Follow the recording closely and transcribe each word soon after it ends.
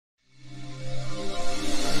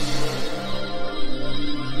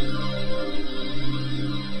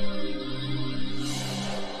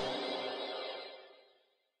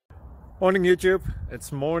Morning YouTube,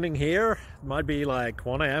 it's morning here. It might be like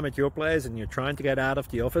 1 a.m. at your place and you're trying to get out of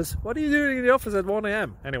the office. What are you doing in the office at 1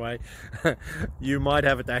 a.m.? Anyway, you might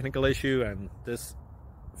have a technical issue and this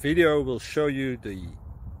video will show you the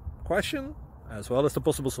question as well as the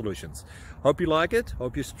possible solutions. Hope you like it,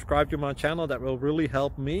 hope you subscribe to my channel. That will really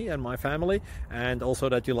help me and my family, and also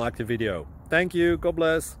that you like the video. Thank you, God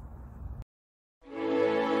bless.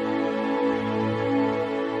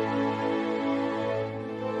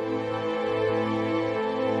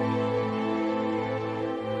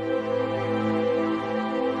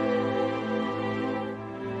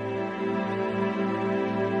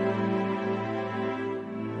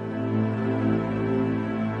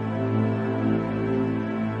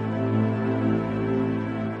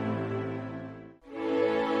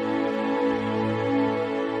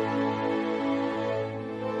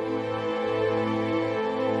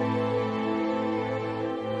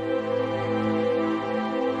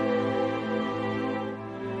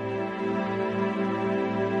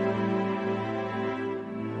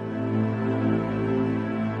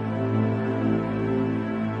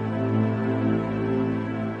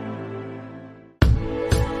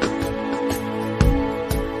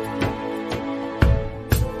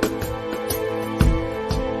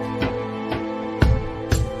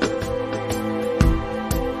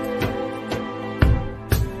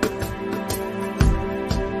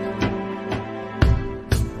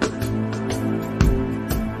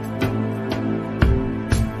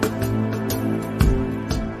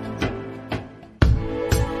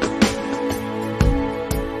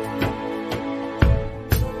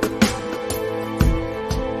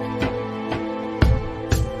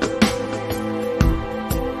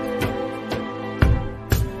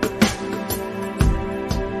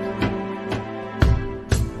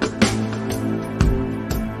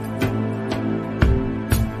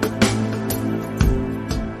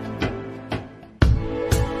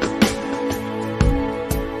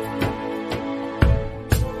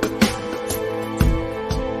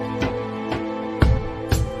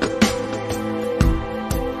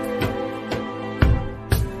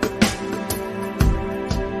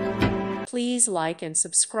 Please like and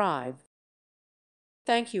subscribe.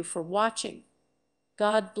 Thank you for watching.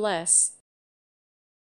 God bless.